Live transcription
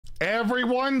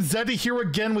Everyone, Zeddy here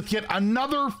again with yet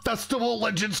another Festival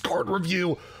Legends card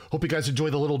review. Hope you guys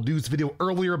enjoyed the little news video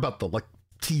earlier about the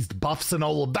teased buffs and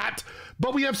all of that.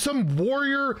 But we have some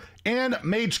Warrior and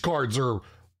Mage cards, or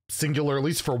singular at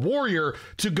least for Warrior,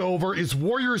 to go over. Is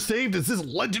Warrior saved? Is this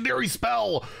legendary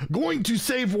spell going to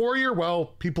save Warrior?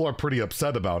 Well, people are pretty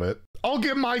upset about it. I'll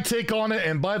give my take on it,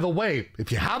 and by the way,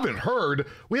 if you haven't heard,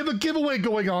 we have a giveaway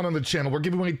going on the channel. We're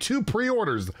giving away 2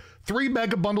 pre-orders, 3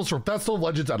 mega bundles for Festival of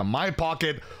Legends out of my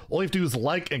pocket. All you have to do is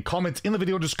like and comment in the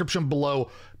video description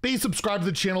below. Be subscribed to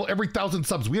the channel. Every 1,000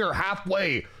 subs, we are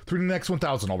halfway through the next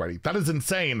 1,000 already. That is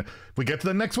insane. If we get to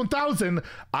the next 1,000,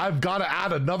 I've got to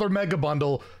add another mega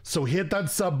bundle. So hit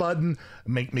that sub button,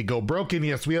 make me go broken.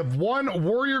 Yes, we have 1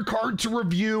 Warrior card to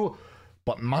review.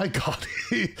 But my God,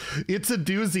 it's a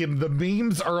doozy, and the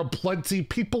memes are aplenty.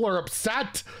 People are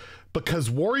upset because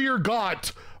Warrior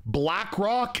got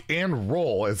BlackRock and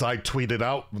Roll, as I tweeted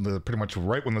out pretty much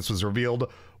right when this was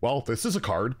revealed. Well, this is a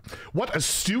card. What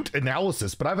astute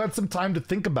analysis, but I've had some time to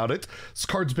think about it. This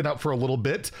card's been out for a little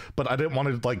bit, but I didn't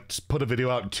want to put a video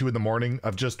out at 2 in the morning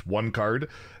of just 1 card.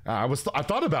 I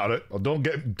thought about it. Don't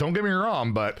get me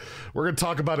wrong, but we're gonna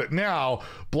talk about it now.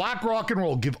 BlackRock and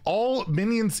Roll. Give all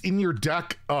minions in your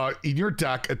deck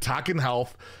attack and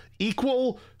health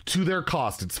equal to their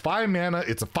cost. It's 5 mana.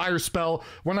 It's a fire spell.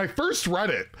 When I first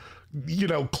read it, you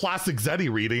know, classic Zeddy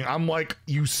reading, I'm like,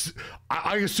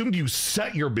 I assumed you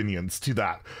set your minions to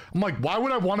that. I'm like, why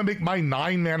would I want to make my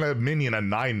 9 mana minion a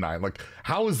 9/9? Like,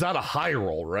 how is that a high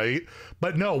roll, right?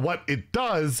 But no, what it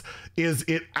does is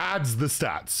it adds the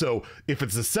stats. So if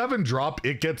it's a 7 drop,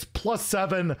 it gets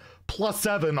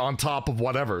 +7/+7 on top of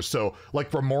whatever. So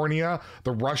like Remornia,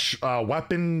 the rush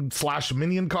weapon /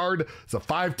 minion card, it's a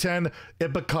 5/10.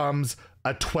 It becomes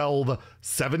a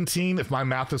 12/17 if my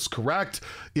math is correct.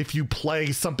 If you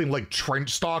play something like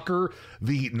Trench Stalker,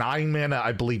 the 9 mana,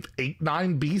 I believe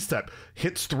 8/9 beast that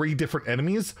hits 3 different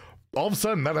enemies, all of a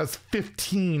sudden that has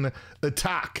 15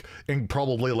 attack and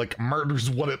probably murders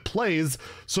what it plays.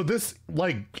 So this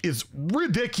is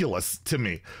ridiculous to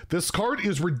me. This card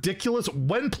is ridiculous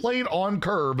when played on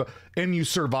curve and you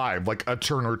survive a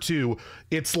turn or 2.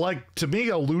 It's to me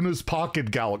a Luna's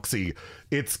Pocket Galaxy.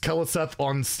 It's Keleseth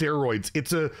on steroids.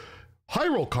 It's a high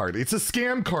roll card. It's a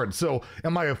scam card. So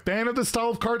am I a fan of this style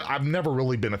of card? I've never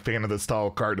really been a fan of this style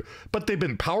of card, but they've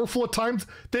been powerful at times.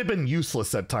 They've been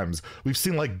useless at times. We've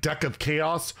seen Deck of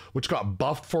Chaos, which got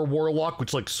buffed for Warlock,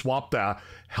 which swapped the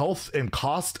health and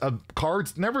cost of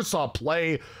cards. Never saw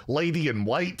play Lady in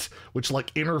White, which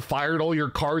inner fired all your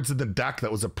cards in the deck.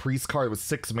 That was a priest card with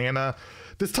 6 mana.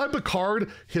 This type of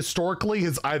card historically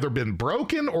has either been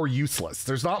broken or useless.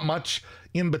 There's not much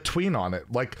in between on it.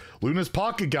 Luna's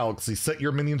Pocket Galaxy, set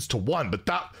your minions to 1, but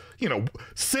that, you know,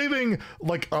 saving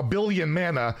a billion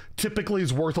mana typically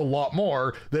is worth a lot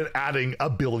more than adding a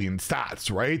billion stats,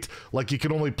 right? You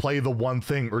can only play the one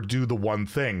thing or do the one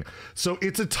thing. So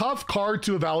it's a tough card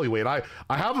to evaluate. I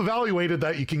have evaluated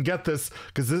that you can get this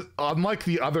because unlike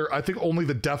the other, I think only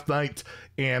the Death Knight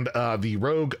and the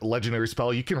Rogue legendary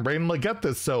spell, you can randomly get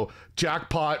this. So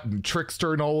Jackpot and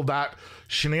Trickster and all of that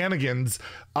shenanigans.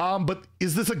 But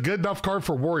is this a good enough card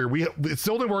for Warrior? It's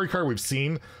the only Warrior card we've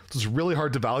seen. It's really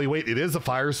hard to evaluate. It is a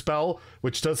fire spell,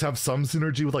 which does have some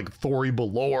synergy with Thori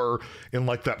Belore in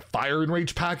that Fire and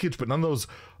Rage package, but none of those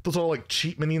are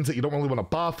cheap minions that you don't really want to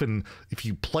buff, and if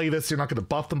you play this, you're not going to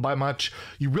buff them by much.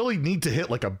 You really need to hit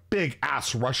a big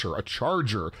ass rusher, a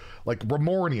charger,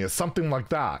 Remornia, something like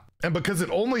that. And because it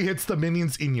only hits the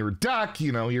minions in your deck,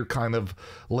 you know, you're kind of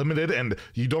limited, and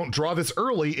you don't draw this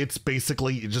early, it's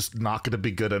basically just not going to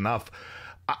be good enough.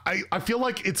 I feel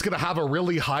like it's going to have a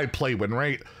really high play win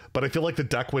rate, but I feel like the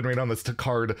deck win rate on this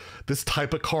card, this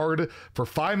type of card, for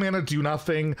 5 mana, do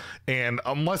nothing, and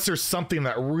unless there's something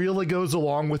that really goes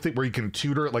along with it where you can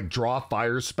tutor it, draw a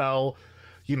fire spell,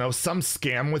 you know, some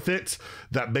scam with it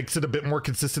that makes it a bit more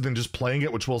consistent than just playing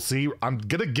it, which we'll see. I'm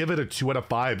gonna give it a 2 out of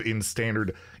 5 in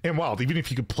Standard and Wild, even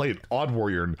if you could play it Odd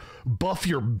Warrior and buff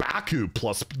your Baku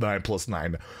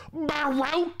 +9/+9.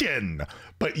 Baroken!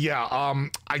 But yeah,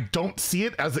 I don't see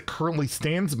it as it currently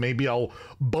stands. Maybe I'll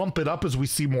bump it up as we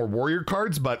see more Warrior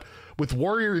cards, but with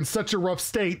Warrior in such a rough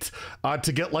state,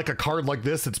 to get a card like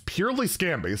this, it's purely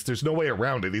scam based. There's no way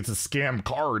around it. It's a scam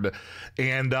card,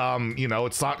 and you know,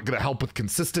 it's not going to help with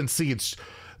consistency.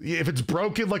 If it's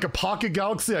broken like a Pocket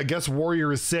Galaxy, I guess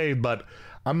Warrior is saved, but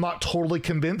I'm not totally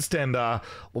convinced, and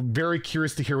very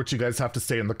curious to hear what you guys have to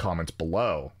say in the comments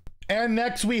below. And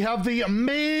next we have the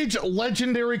Mage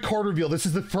Legendary card reveal. This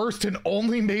is the first and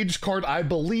only Mage card I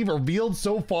believe revealed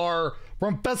so far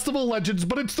from Festival Legends,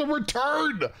 but it's the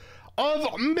return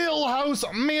of MILLHOUSE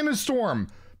Mana Storm.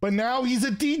 but now he's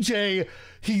a DJ.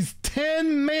 He's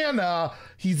 10 mana.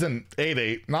 He's an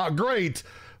 8/8, not great,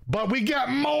 but we get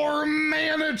more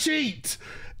mana cheat.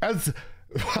 As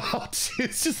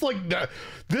it's just like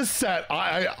this set.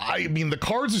 I mean, the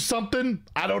cards are something.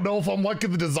 I don't know if I'm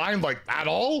liking the design like at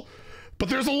all, but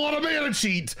there's a lot of mana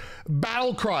cheat.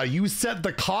 Battle Cry. You set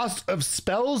the cost of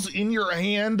spells in your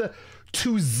hand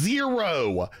to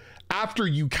 0. After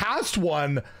you cast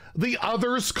one, the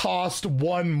others cost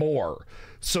 1 more.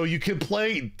 So you can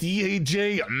play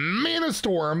DAJ Mana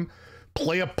Storm,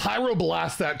 play a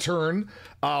Pyroblast that turn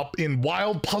in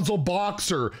Wild Puzzle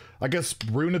Box, or I guess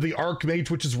Rune of the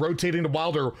Archmage, which is rotating to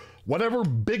Wild, or whatever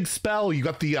big spell. You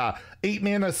got the 8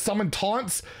 mana Summon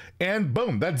Taunts, and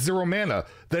boom, that's 0 mana.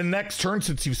 Then next turn,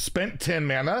 since you've spent 10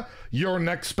 mana, your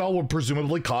next spell would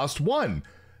presumably cost 1,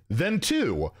 then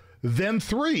 2, then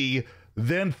 3,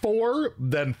 then 4,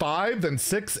 then 5, then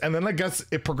 6, and then I guess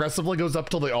it progressively goes up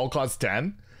till they all cost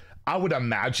 10. I would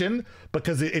imagine,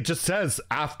 because it just says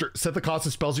after set the cost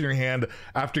of spells in your hand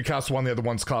after you cast one, the other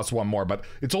ones cost 1 more, but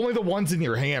it's only the ones in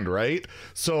your hand, right?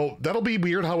 So that'll be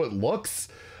weird how it looks.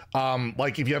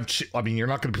 Like if you have, I mean, you're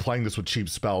not going to be playing this with cheap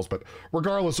spells, but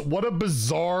regardless, what a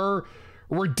bizarre,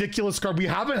 ridiculous card. We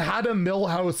haven't had a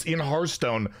Millhouse in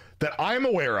Hearthstone that I'm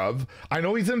aware of. I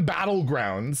know he's in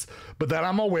Battlegrounds, but that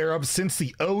I'm aware of since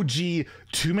the OG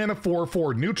 2 mana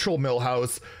 4/4 neutral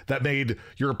Millhouse that made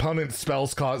your opponent's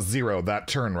spells cost 0 that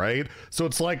turn, right? So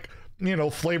it's like, you know,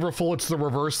 flavorful. It's the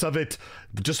reverse of it.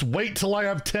 Just wait till I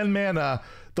have 10 mana.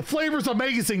 The flavor's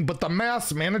amazing, but the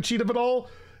mass mana cheat of it all,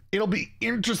 it'll be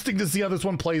interesting to see how this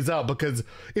one plays out, because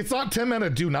it's not 10 mana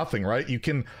do nothing, right? You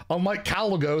can, unlike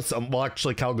Caligos, well,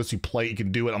 actually Caligos you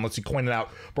can do it unless you coin it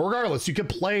out. But regardless, you can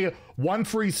play 1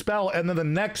 free spell, and then the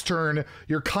next turn,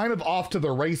 you're kind of off to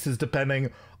the races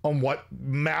depending on what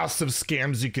massive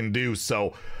scams you can do.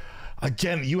 So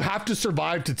again, you have to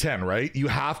survive to 10, right? You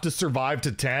have to survive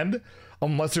to 10,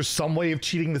 unless there's some way of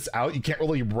cheating this out. You can't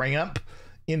really ramp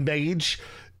in Mage.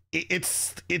 I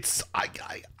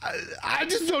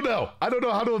just don't know. I don't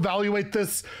know how to evaluate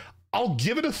this. I'll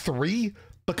give it a 3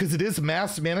 because it is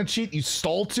mass mana cheat. You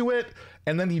stall to it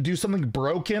and then you do something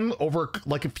broken over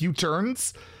like a few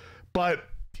turns. But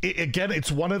again, it's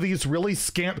one of these really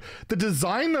the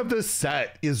design of this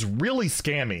set is really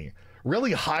scammy,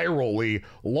 really high rolly,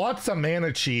 lots of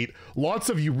mana cheat, lots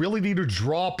of you really need to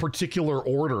draw particular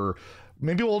order.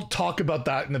 Maybe we'll talk about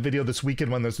that in the video this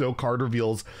weekend when there's no card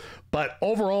reveals. But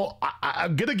overall,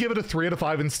 I'm going to give it a 3 out of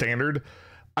 5 in standard.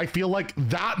 I feel like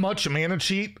that much mana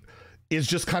cheat is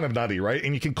just kind of nutty, right?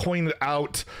 And you can coin it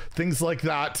out, things like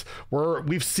that, where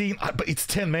we've seen, but it's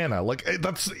 10 mana. Like,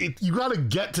 that's it, you got to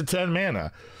get to 10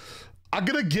 mana. I'm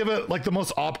going to give it like the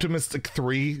most optimistic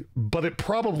 3, but it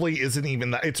probably isn't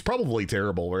even that. It's probably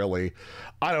terrible, really.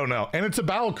 I don't know. And it's a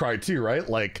battle cry too, right?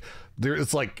 Like,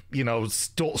 it's like, you know,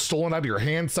 stolen out of your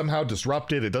hand somehow,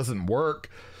 disrupted. It doesn't work.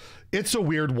 It's a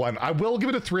weird one. I will give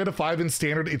it a 3 out of 5 in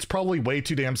standard. It's probably way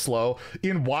too damn slow.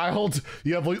 In Wild,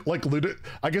 you have like looted.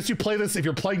 I guess you play this if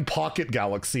you're playing Pocket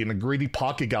Galaxy, in a greedy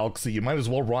Pocket Galaxy, you might as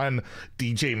well run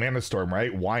DJ Mana Storm,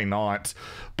 right? Why not?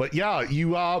 But yeah,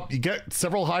 you get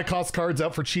several high cost cards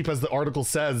out for cheap, as the article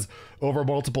says, over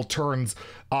multiple turns.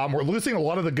 We're losing a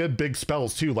lot of the good big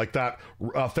spells too, like that.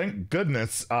 Thank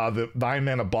goodness the 9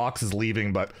 mana box is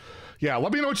leaving, but yeah,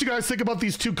 let me know what you guys think about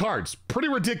these 2 cards. Pretty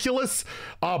ridiculous.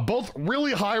 Both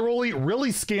really high rolly, really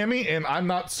scammy, and I'm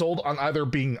not sold on either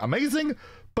being amazing,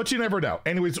 but you never know.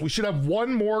 Anyways, we should have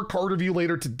one more card review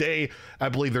later today. I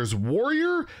believe there's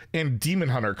Warrior and Demon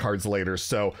Hunter cards later.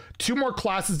 So 2 more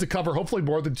classes to cover, hopefully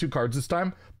more than 2 cards this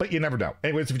time, but you never know.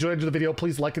 Anyways, if you enjoyed the video,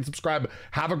 please like and subscribe.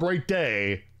 Have a great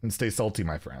day and stay salty,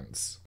 my friends.